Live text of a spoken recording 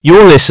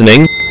You're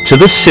listening to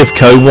the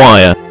Civco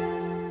Wire.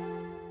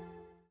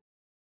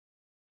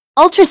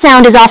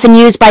 Ultrasound is often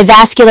used by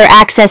vascular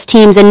access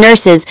teams and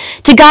nurses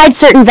to guide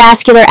certain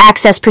vascular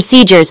access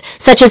procedures,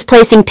 such as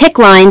placing PICC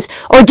lines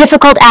or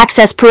difficult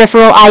access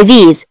peripheral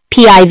IVs,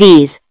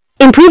 PIVs.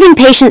 Improving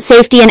patient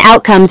safety and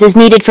outcomes is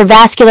needed for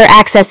vascular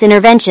access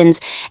interventions,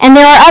 and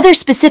there are other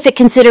specific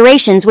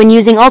considerations when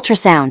using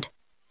ultrasound.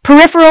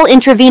 Peripheral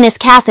intravenous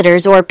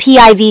catheters, or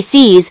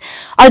PIVCs,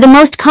 are the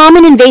most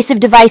common invasive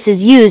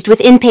devices used with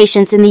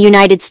inpatients in the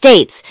United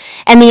States,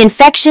 and the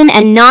infection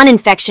and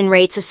non-infection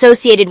rates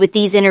associated with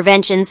these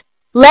interventions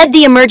led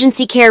the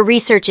Emergency Care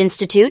Research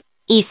Institute,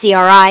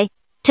 ECRI,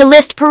 to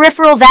list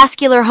peripheral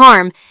vascular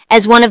harm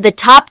as one of the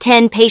top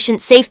 10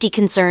 patient safety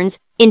concerns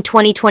in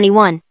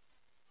 2021.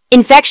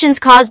 Infections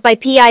caused by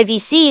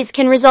PIVCs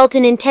can result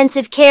in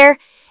intensive care,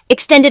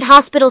 extended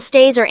hospital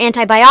stays or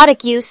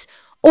antibiotic use,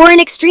 or in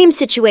extreme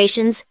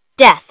situations,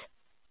 death.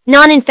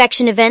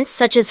 Non-infection events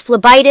such as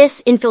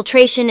phlebitis,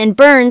 infiltration, and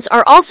burns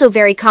are also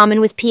very common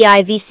with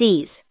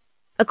PIVCs.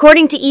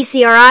 According to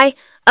ECRI,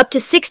 up to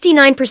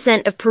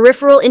 69% of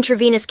peripheral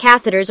intravenous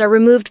catheters are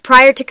removed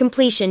prior to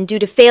completion due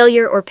to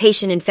failure or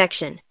patient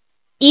infection.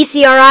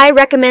 ECRI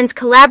recommends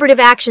collaborative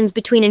actions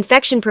between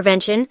infection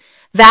prevention,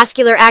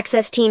 vascular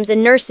access teams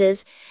and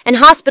nurses, and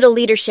hospital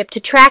leadership to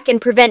track and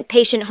prevent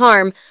patient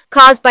harm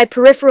caused by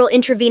peripheral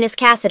intravenous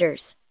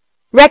catheters.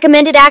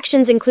 Recommended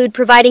actions include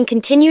providing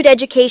continued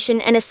education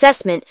and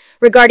assessment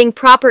regarding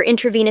proper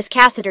intravenous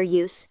catheter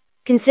use,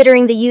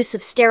 considering the use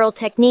of sterile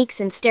techniques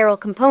and sterile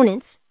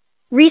components,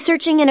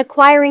 researching and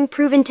acquiring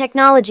proven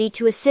technology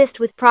to assist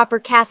with proper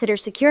catheter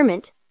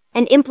securement,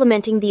 and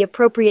implementing the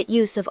appropriate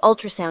use of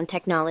ultrasound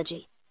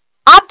technology.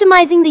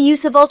 Optimizing the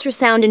use of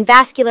ultrasound in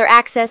vascular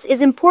access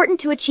is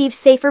important to achieve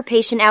safer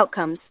patient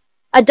outcomes.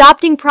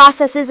 Adopting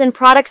processes and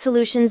product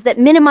solutions that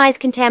minimize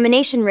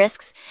contamination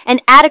risks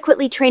and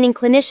adequately training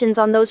clinicians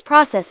on those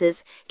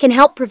processes can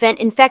help prevent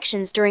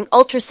infections during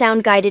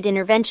ultrasound-guided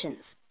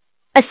interventions.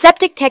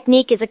 Aseptic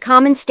technique is a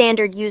common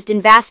standard used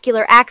in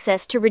vascular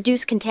access to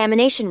reduce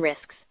contamination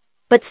risks,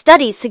 but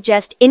studies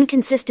suggest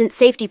inconsistent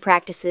safety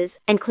practices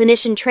and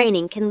clinician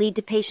training can lead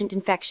to patient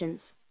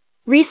infections.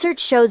 Research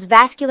shows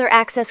vascular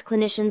access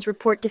clinicians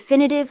report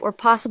definitive or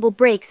possible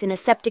breaks in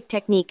aseptic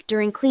technique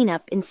during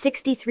cleanup in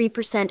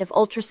 63% of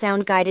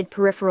ultrasound-guided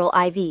peripheral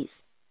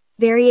IVs.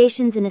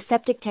 Variations in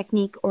aseptic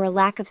technique or a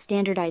lack of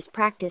standardized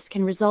practice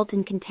can result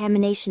in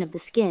contamination of the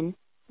skin,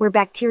 where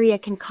bacteria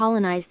can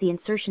colonize the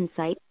insertion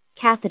site,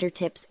 catheter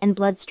tips, and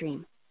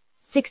bloodstream.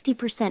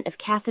 60% of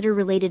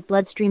catheter-related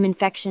bloodstream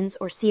infections,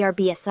 or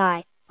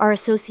CRBSI, are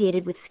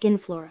associated with skin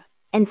flora,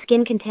 and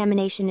skin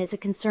contamination is a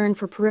concern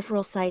for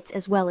peripheral sites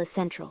as well as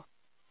central.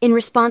 In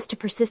response to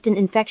persistent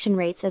infection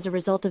rates as a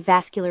result of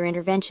vascular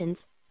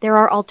interventions, there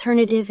are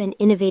alternative and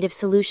innovative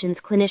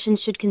solutions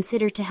clinicians should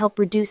consider to help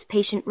reduce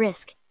patient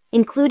risk,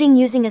 including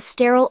using a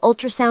sterile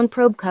ultrasound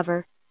probe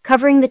cover,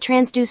 covering the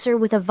transducer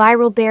with a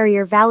viral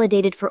barrier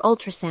validated for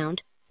ultrasound,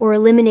 or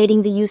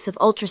eliminating the use of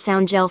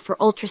ultrasound gel for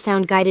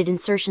ultrasound-guided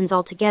insertions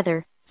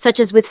altogether, such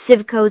as with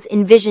Civco's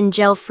Envision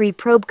gel-free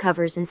probe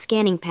covers and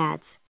scanning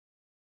pads.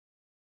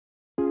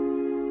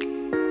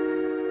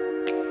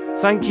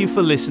 Thank you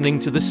for listening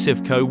to the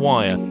Civco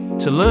Wire.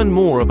 To learn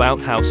more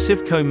about how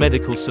Civco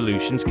Medical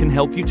Solutions can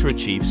help you to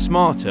achieve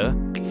smarter,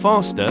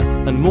 faster,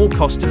 and more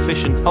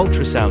cost-efficient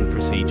ultrasound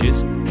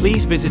procedures,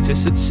 please visit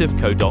us at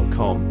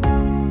civco.com.